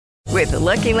With the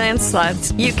Lucky Land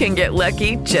Slots, you can get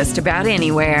lucky just about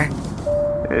anywhere.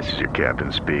 This is your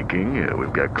captain speaking.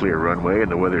 We've got clear runway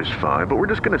and the weather's fine, but we're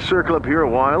just going to circle up here a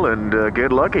while and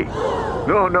get lucky.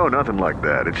 No, nothing like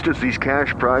that. It's just these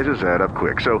cash prizes add up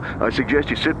quick. So I suggest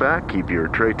you sit back, keep your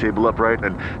tray table upright,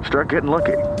 and start getting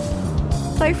lucky.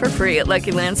 Play for free at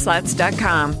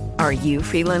LuckyLandSlots.com. Are you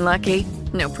feeling lucky?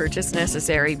 No purchase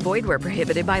necessary. Void where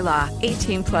prohibited by law.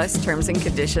 18+ terms and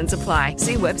conditions apply.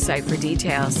 See website for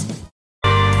details.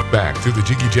 Back to the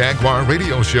Jiggy Jaguar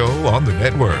radio show on the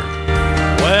network.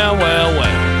 Well.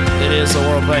 It is the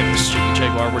world famous Jiggy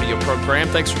Jaguar radio program.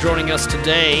 Thanks for joining us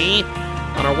today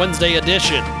on our Wednesday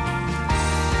edition.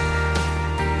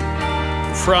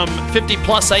 From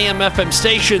 50+ AM FM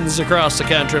stations across the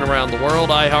country and around the world,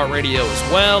 iHeartRadio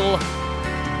as well.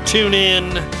 Tune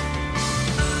in,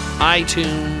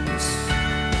 iTunes,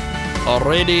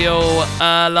 Radio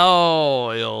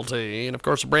Loyalty, and of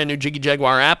course a brand new Jiggy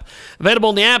Jaguar app available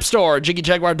in the App Store,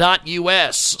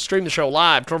 jiggyjaguar.us. Stream the show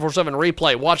live, 24/7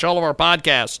 replay, watch all of our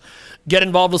podcasts, get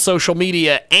involved with social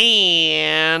media,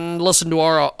 and listen to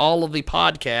all of the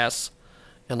podcasts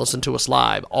and listen to us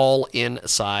live, all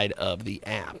inside of the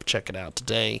app. Check it out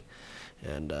today,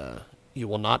 and you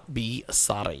will not be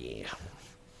sorry.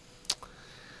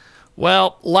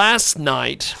 Well, last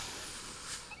night...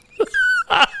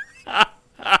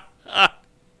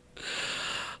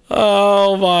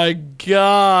 Oh my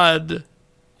God.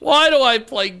 Why do I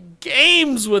play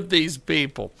games with these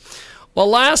people? Well,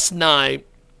 last night,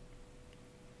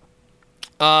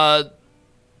 there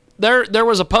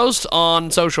was a post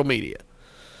on social media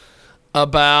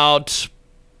about,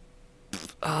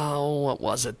 what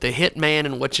was it? The Hitman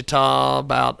in Wichita,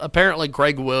 about apparently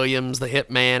Greg Williams, the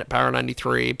Hitman at Power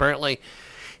 93. Apparently,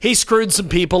 he screwed some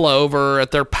people over at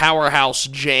their Powerhouse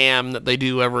Jam that they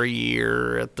do every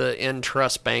year at the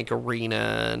Trust Bank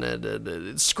Arena, and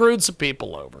it screwed some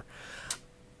people over.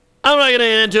 I'm not going to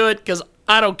get into it because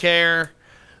I don't care,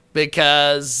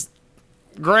 because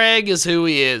Greg is who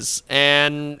he is,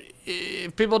 and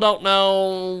if people don't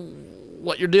know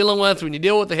what you're dealing with when you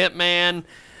deal with the Hitman,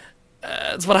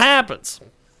 that's what happens.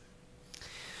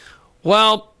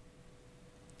 Well,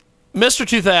 Mr.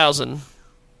 2000...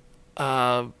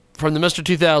 from the Mr.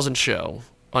 2000 show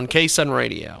on KSUN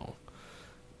Radio,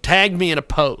 tagged me in a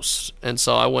post, and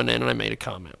so I went in and I made a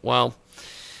comment. Well,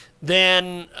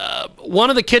 then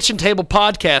one of the Kitchen Table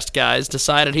Podcast guys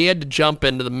decided he had to jump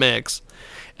into the mix,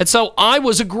 and so I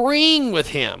was agreeing with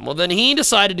him. Well, then he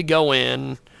decided to go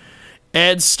in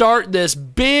and start this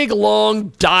big, long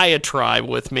diatribe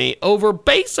with me over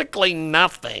basically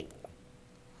nothing.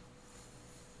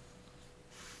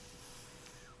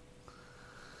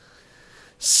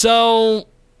 So,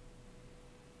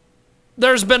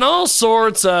 there's been all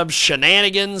sorts of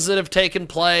shenanigans that have taken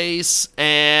place,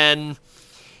 and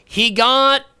he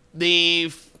got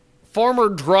the former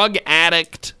drug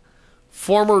addict,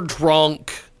 former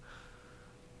drunk,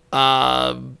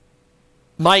 Mike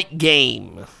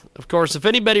Game. Of course, if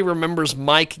anybody remembers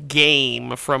Mike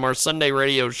Game from our Sunday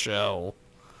radio show,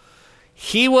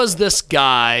 he was this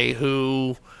guy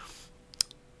who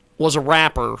was a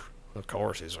rapper. Of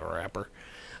course he's a rapper.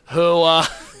 Who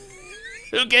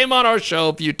came on our show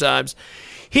a few times.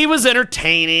 He was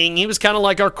entertaining. He was kind of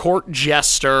like our court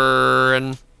jester,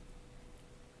 and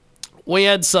we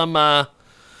had some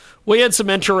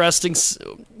interesting,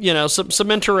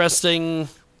 some interesting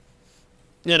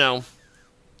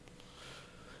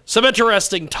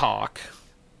talk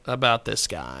about this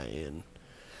guy, and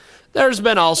there's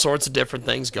been all sorts of different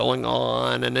things going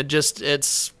on, and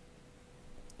it's.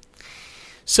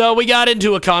 So we got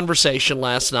into a conversation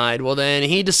last night. Well, then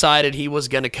he decided he was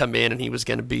going to come in and he was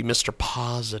going to be Mr.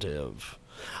 Positive.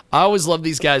 I always love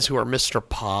these guys who are Mr.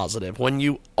 Positive when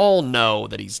you all know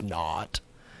that he's not.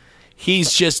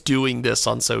 He's just doing this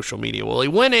on social media. Well, he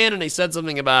went in and he said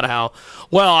something about how,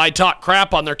 well, I talk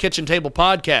crap on their Kitchen Table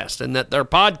Podcast and that their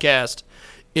podcast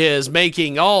is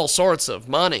making all sorts of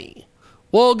money.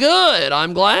 Well, good.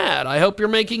 I'm glad. I hope you're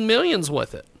making millions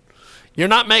with it. You're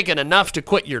not making enough to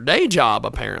quit your day job,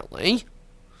 apparently,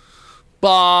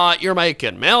 but you're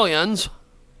making millions.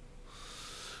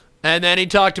 And then he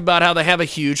talked about how they have a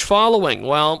huge following.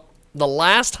 Well, the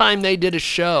last time they did a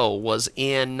show was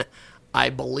in, I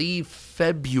believe,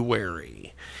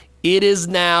 February. It is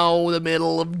now the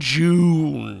middle of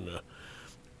June.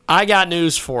 I got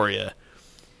news for you.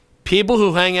 People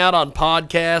who hang out on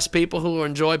podcasts, people who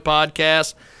enjoy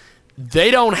podcasts,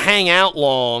 they don't hang out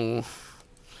long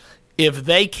if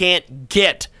they can't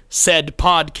get said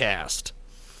podcast.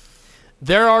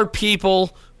 There are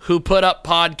people who put up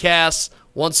podcasts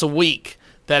once a week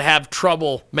that have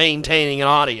trouble maintaining an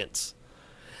audience.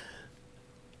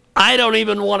 I don't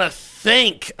even want to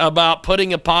think about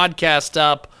putting a podcast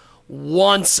up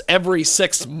once every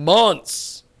 6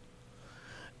 months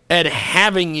and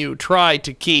having you try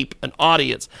to keep an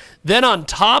audience. Then on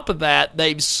top of that,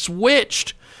 they've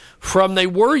switched from, they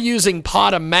were using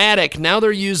Podomatic, now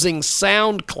they're using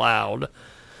SoundCloud.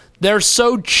 They're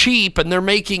so cheap and they're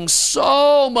making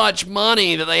so much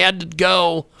money that they had to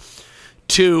go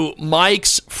to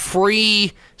Mike's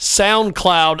free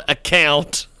SoundCloud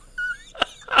account.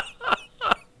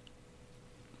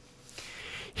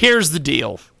 Here's the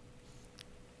deal.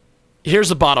 Here's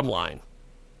the bottom line.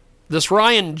 This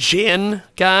Ryan Jin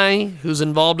guy who's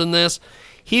involved in this,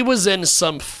 he was in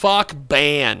some fuck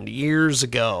band years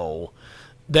ago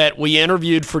that we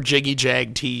interviewed for Jiggy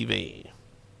Jag TV.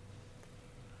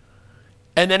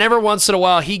 And then every once in a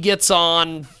while, he gets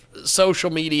on social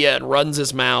media and runs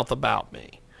his mouth about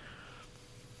me.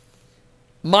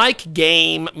 Michael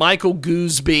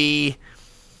Gooseby,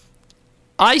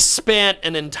 I spent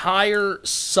an entire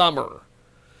summer,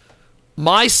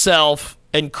 myself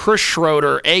and Chris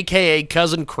Schroeder, a.k.a.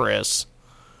 Cousin Chris,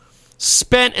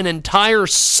 spent an entire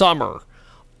summer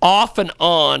off and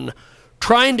on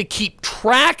trying to keep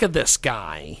track of this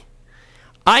guy.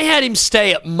 I had him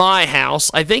stay at my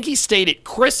house. I think he stayed at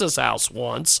Chris's house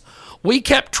once. We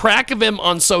kept track of him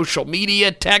on social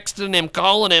media, texting him,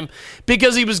 calling him,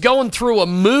 because he was going through a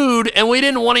mood and we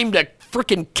didn't want him to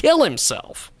freaking kill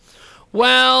himself.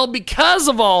 Well, because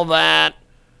of all that,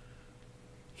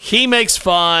 he makes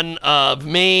fun of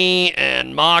me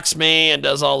and mocks me and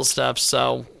does all the stuff.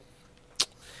 So,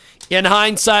 in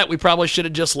hindsight, we probably should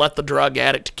have just let the drug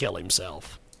addict kill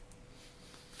himself.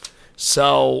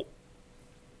 So,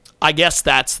 I guess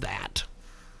that's that.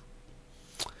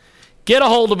 Get a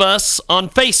hold of us on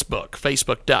Facebook,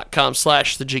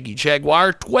 facebook.com/The Jiggy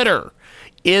Jaguar. Twitter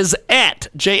is at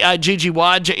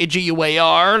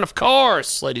JIGGYJAGUAR. And of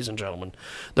course, ladies and gentlemen,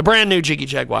 the brand new Jiggy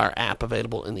Jaguar app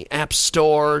available in the App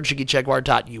Store,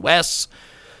 jiggyjaguar.us.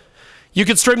 You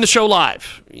can stream the show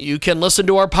live. You can listen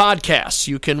to our podcasts.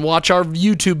 You can watch our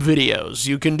YouTube videos.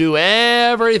 You can do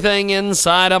everything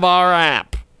inside of our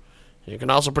app. You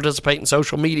can also participate in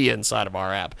social media inside of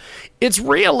our app. It's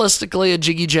realistically a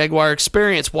Jiggy Jaguar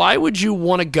experience. Why would you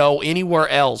want to go anywhere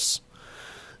else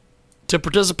to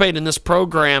participate in this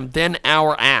program than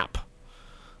our app?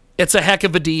 It's a heck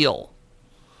of a deal.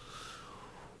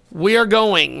 We are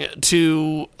going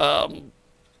to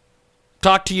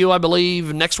talk to you, I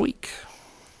believe, next week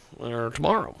or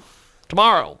tomorrow.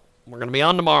 Tomorrow. We're going to be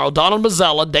on tomorrow. Donald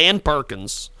Mazzella, Dan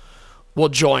Perkins will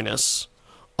join us,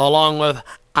 along with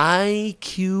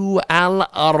IQ Al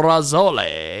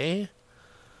Razzoli.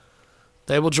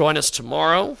 They will join us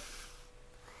tomorrow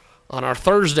on our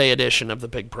Thursday edition of the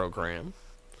big program.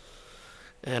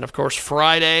 And, of course,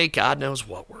 Friday, God knows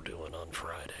what we're doing on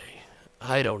Friday.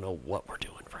 I don't know what we're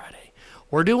doing Friday.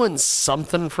 We're doing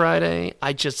something Friday.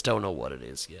 I just don't know what it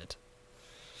is yet.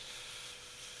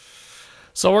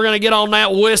 So we're going to get on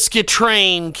that whiskey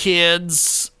train,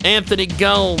 kids. Anthony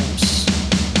Gomes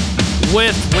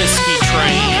with Whiskey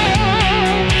Train.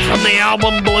 From the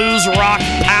album Blues Rock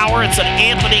Power, it's an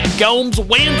Anthony Gomes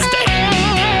Wednesday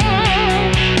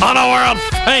on a world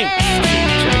famous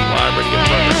Jaguar radio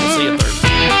program. We'll see you Thursday.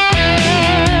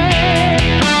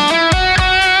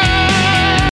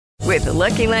 With the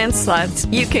Lucky Land Slots,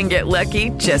 you can get lucky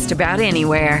just about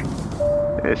anywhere.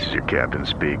 This is your captain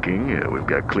speaking. We've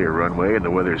got clear runway and the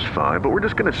weather's fine, but we're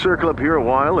just going to circle up here a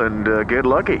while and get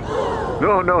lucky.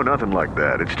 No, nothing like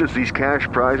that. It's just these cash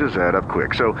prizes add up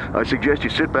quick. So I suggest you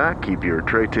sit back, keep your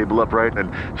tray table upright,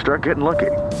 and start getting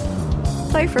lucky.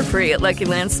 Play for free at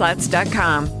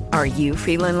LuckyLandSlots.com. Are you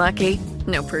feeling lucky?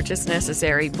 No purchase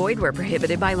necessary. Void where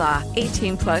prohibited by law.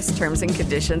 18+ terms and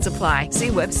conditions apply. See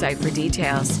website for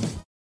details.